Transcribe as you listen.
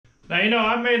Now, you know,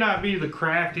 I may not be the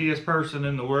craftiest person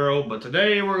in the world, but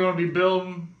today we're going to be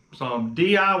building some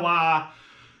DIY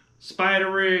spider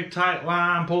rig, tight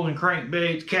line, pulling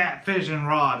crankbaits, catfishing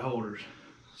rod holders.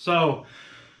 So,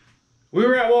 we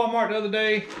were at Walmart the other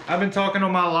day. I've been talking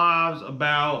on my lives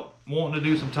about wanting to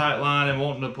do some tight line and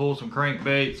wanting to pull some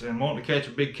crankbaits and wanting to catch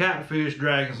a big catfish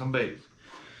dragging some baits.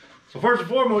 So first and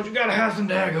foremost, you gotta have some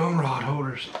daggone rod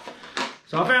holders.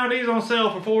 So I found these on sale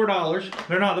for $4.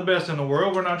 They're not the best in the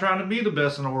world. We're not trying to be the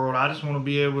best in the world. I just want to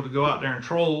be able to go out there and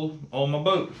troll on my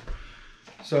boat.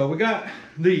 So we got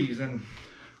these, and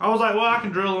I was like, well, I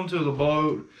can drill them to the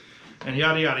boat and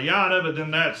yada, yada, yada, but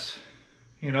then that's,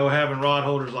 you know, having rod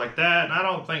holders like that, and I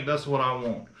don't think that's what I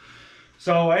want.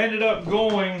 So I ended up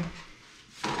going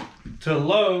to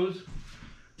Lowe's,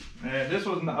 and this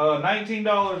was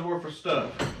 $19 worth of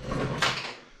stuff.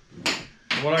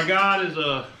 What I got is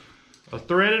a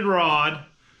threaded rod.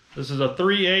 This is a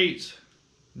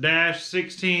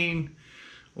 3/8-16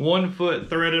 1 foot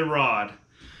threaded rod.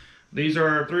 These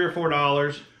are $3 or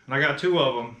 $4, and I got 2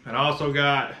 of them. And I also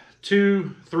got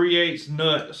 2 3/8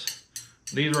 nuts.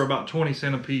 These are about 20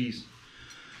 cents a piece.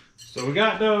 So we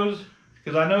got those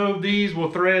because I know these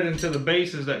will thread into the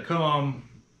bases that come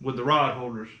with the rod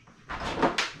holders.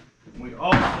 We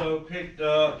also picked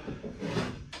up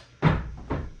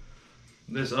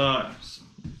this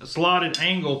slotted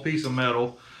angle piece of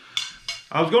metal.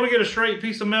 I was going to get a straight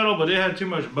piece of metal, but it had too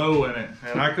much bow in it,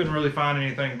 and I couldn't really find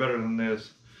anything better than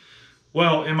this.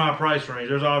 Well, in my price range.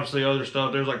 There's obviously other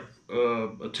stuff. There's like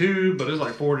a tube, but it's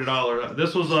like $40.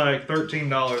 This was like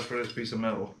 $13 for this piece of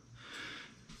metal.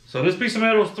 So this piece of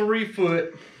metal is 3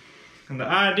 foot, and the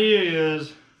idea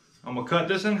is I'm gonna cut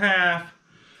this in half,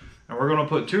 and we're gonna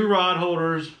put 2 rod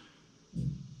holders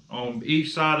on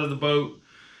each side of the boat.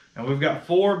 And we've got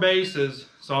 4 bases,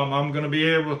 so I'm going to be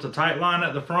able to tight line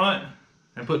at the front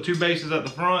and put 2 bases at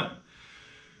the front.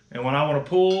 And when I want to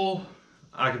pull,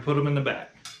 I can put them in the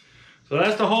back. So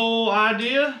that's the whole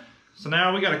idea. So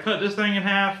now we got to cut this thing in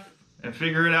half and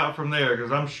figure it out from there,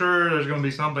 because I'm sure there's going to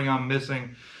be something I'm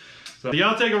missing. So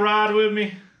y'all take a ride with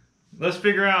me. Let's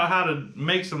figure out how to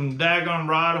make some daggone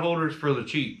rod holders for the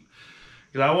cheap.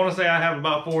 Because I want to say I have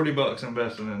about 40 bucks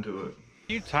invested into it.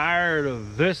 Are you tired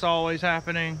of this always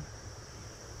happening?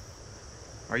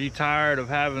 Are you tired of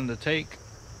having to take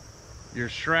your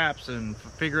straps and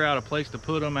figure out a place to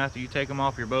put them after you take them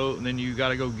off your boat, and then you got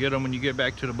to go get them when you get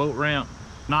back to the boat ramp?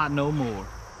 Not no more.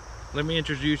 Let me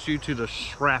introduce you to the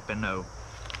Strap-N-O.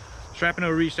 Strap-N-O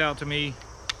reached out to me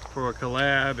for a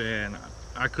collab, and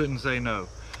I couldn't say no.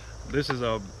 This is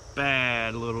a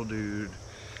bad little dude.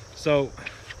 So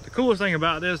the coolest thing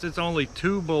about this, it's only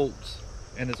 2 bolts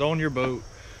and it's on your boat,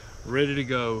 ready to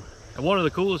go. And one of the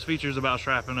coolest features about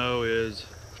Strap-N-O is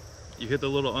you hit the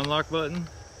little unlock button,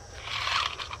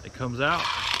 it comes out,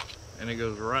 and it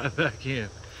goes right back in.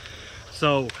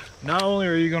 So not only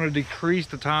are you going to decrease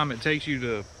the time it takes you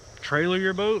to trailer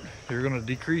your boat, you're going to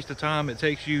decrease the time it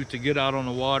takes you to get out on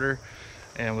the water.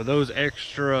 And with those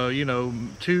extra, you know,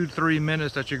 2-3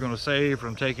 minutes that you're going to save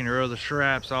from taking your other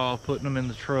straps off, putting them in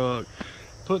the truck,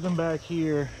 putting them back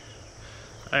here,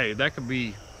 hey, that could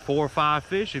be 4 or 5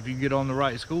 fish if you get on the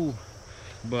right school.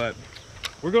 But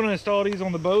we're going to install these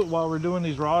on the boat while we're doing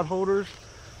these rod holders.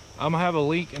 I'm gonna have a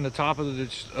link in the top of the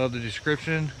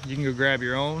description. You can go grab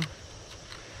your own,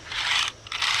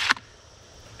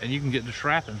 and you can get the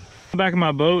strapping. Back in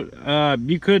my boat,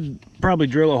 you could probably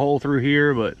drill a hole through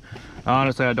here, but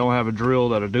honestly I don't have a drill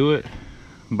that'll do it.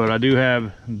 But I do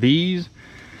have these,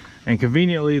 and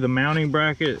conveniently the mounting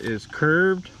bracket is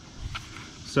curved,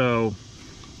 so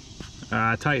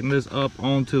I tighten this up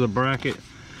onto the bracket,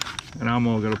 and I'm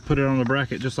gonna put it on the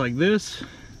bracket just like this,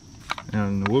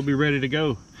 and we'll be ready to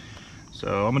go.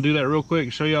 So I'm gonna do that real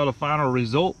quick, show y'all the final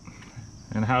result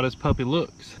and how this puppy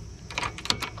looks.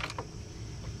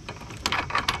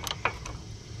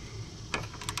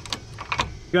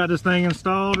 Got this thing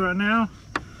installed right now.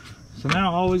 So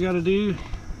now all we gotta do,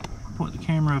 point the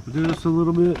camera up and do this a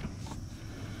little bit.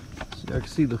 So I can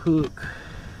see the hook.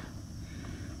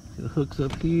 The hook's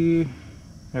up here.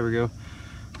 There we go.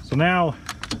 So now,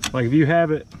 like if you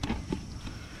have it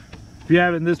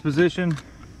in this position,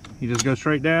 you just go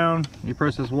straight down, you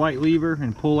press this white lever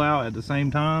and pull out at the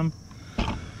same time.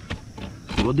 So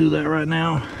we'll do that right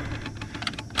now.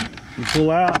 You pull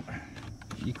out,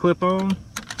 you clip on,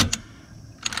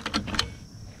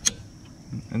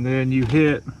 and then you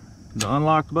hit the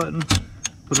unlock button,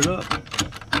 put it up,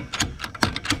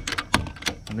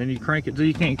 and then you crank it till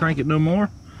you can't crank it no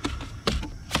more.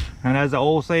 And as the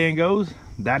old saying goes,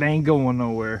 that ain't going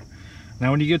nowhere. Now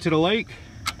when you get to the lake,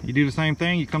 you do the same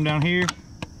thing. You come down here,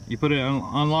 you put it in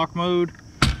unlock mode,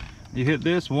 You hit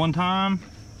this one time,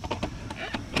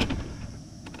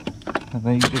 and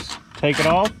then you just take it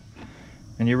off,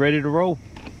 and you're ready to roll.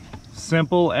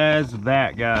 Simple as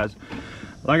that, guys.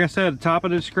 Like I said at the top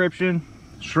of the description,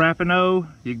 Strap-N-O,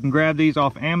 you can grab these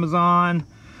off Amazon,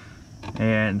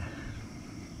 and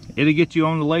it'll get you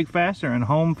on the lake faster and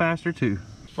home faster too.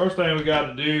 First thing we got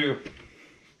to do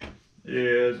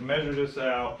is measure this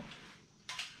out.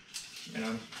 And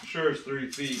I'm sure it's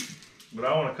 3 feet, but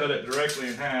I want to cut it directly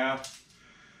in half.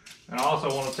 And I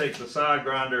also want to take the side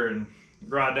grinder and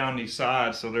grind down these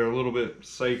sides so they're a little bit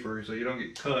safer, so you don't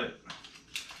get cut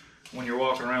when you're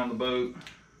walking around the boat,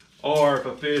 or if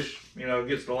a fish, you know,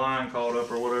 gets the line caught up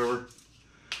or whatever.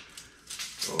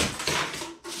 So,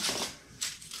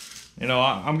 you know,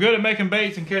 I'm good at making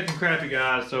baits and catching crappie,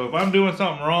 guys, so if I'm doing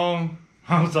something wrong,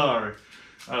 I'm sorry.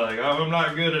 I'm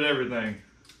not good at everything.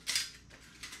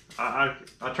 I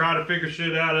try to figure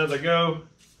shit out as I go,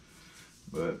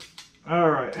 but all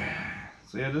right.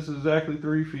 So yeah, this is exactly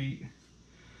 3 feet.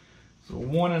 So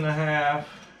 1.5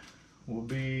 will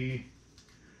be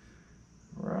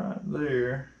right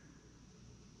there.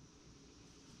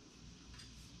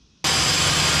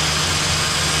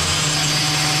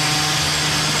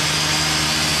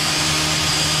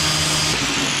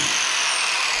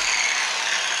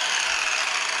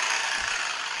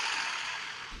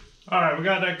 All right, we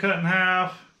got that cut in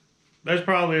half. There's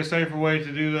probably a safer way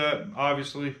to do that,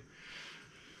 obviously.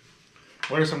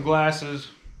 Wear some glasses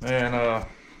and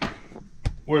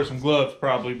wear some gloves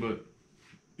probably, but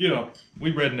you know,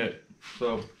 we redneck.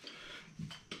 So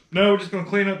now we're just gonna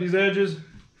clean up these edges,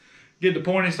 get the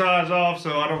pointy sides off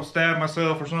so I don't stab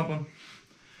myself or something.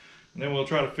 And then we'll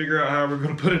try to figure out how we're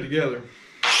gonna put it together.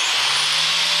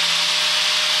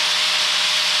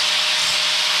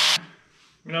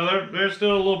 You know, they're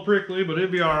still a little prickly, but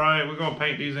it'll be all right. We're gonna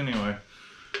paint these anyway.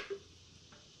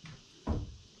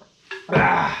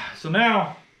 So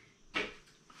now,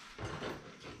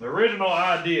 the original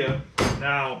idea,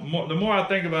 now the more I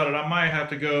think about it, I might have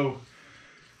to go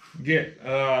get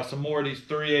some more of these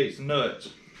 3/8 nuts.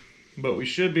 But we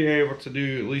should be able to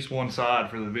do at least one side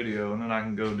for the video, and then I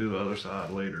can go do the other side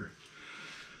later.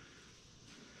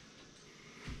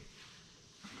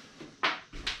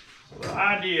 So the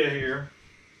idea here,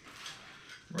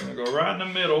 we're gonna go right in the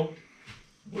middle,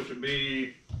 which would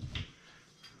be,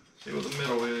 see what the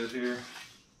middle is here.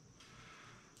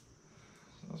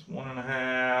 So that's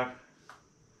 1.5.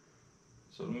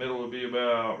 So the middle would be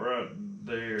about right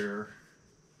there.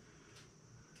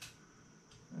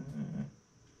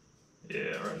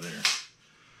 Yeah, right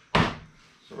there.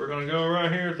 So we're gonna go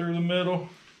right here through the middle.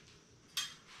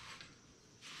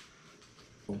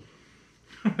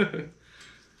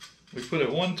 We put it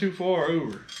 1 too far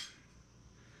over.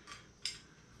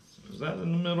 So is that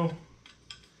in the middle?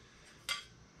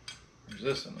 Or is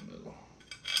this in the middle?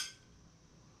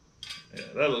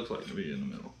 Yeah, that looks like to be in the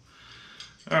middle.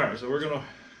 All right, so we're gonna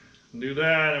do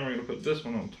that, and we're gonna put this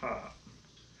one on top.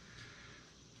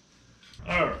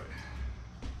 All right.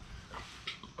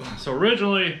 So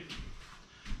originally,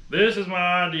 this is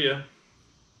my idea.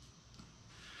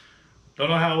 Don't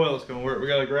know how well it's gonna work. We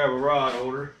gotta grab a rod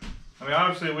holder. I mean,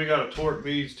 obviously we gotta torque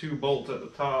these 2 bolts at the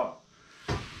top.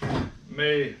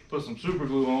 May put some super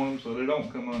glue on them so they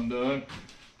don't come undone.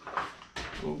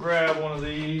 We'll grab one of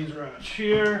these right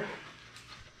here.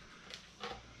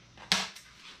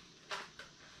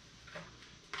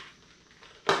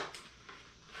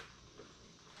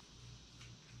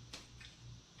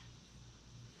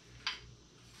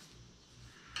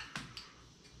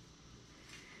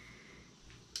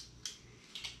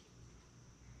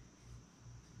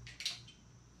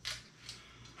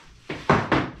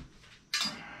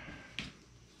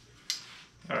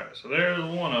 Alright, so there's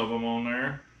one of them on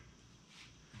there.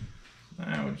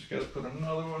 Now we just got to put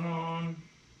another one on.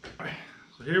 Alright,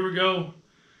 so here we go.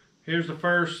 Here's the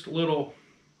first little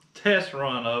test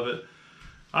run of it.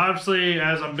 Obviously,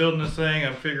 as I'm building this thing,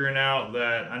 I'm figuring out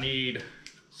that I need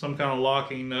some kind of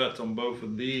locking nuts on both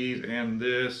of these and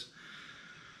this.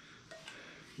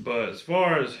 But as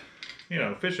far as, you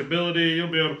know, fishability, you'll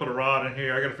be able to put a rod in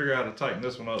here. I got to figure out how to tighten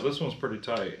this one up. This one's pretty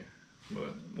tight,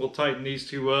 but we'll tighten these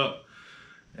 2 up.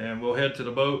 And we'll head to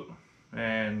the boat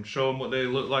and show them what they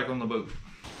look like on the boat.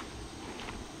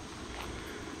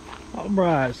 All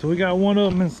right, so we got one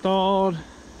of them installed.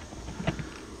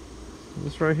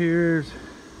 This right here is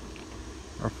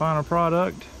our final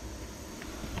product.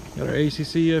 Got our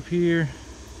ACC up here.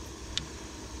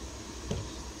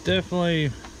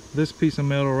 Definitely this piece of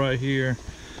metal right here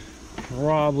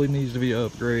probably needs to be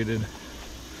upgraded.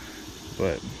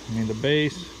 But I mean, the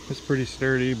base is pretty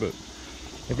sturdy, but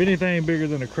if anything bigger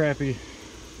than a crappie,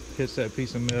 hits that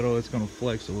piece of metal, it's gonna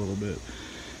flex a little bit.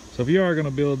 So if you are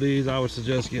gonna build these, I would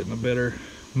suggest getting a better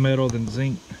metal than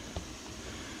zinc.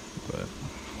 But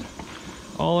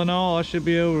all in all, I should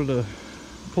be able to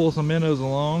pull some minnows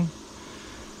along,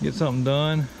 get something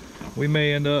done. We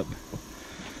may end up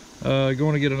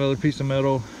going to get another piece of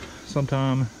metal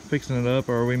sometime, fixing it up,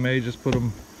 or we may just put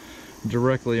them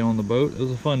directly on the boat. It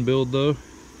was a fun build though.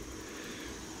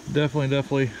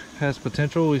 Definitely has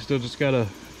potential. We still just gotta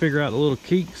figure out the little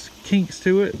kinks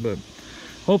to it, but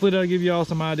hopefully that'll give you all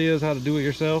some ideas how to do it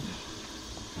yourself.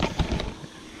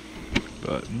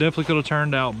 But definitely could have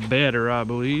turned out better, I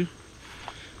believe.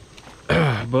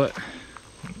 But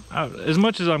as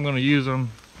much as I'm going to use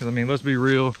them, because I mean, let's be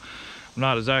real, I'm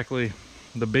not exactly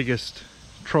the biggest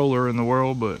troller in the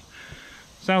world, but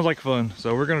sounds like fun.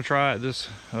 So we're going to try it this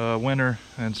winter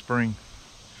and spring.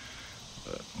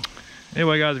 But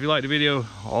anyway, guys, if you like the video,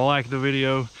 like the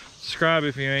video, subscribe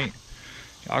if you ain't.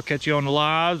 I'll catch you on the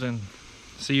lives and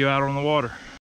see you out on the water.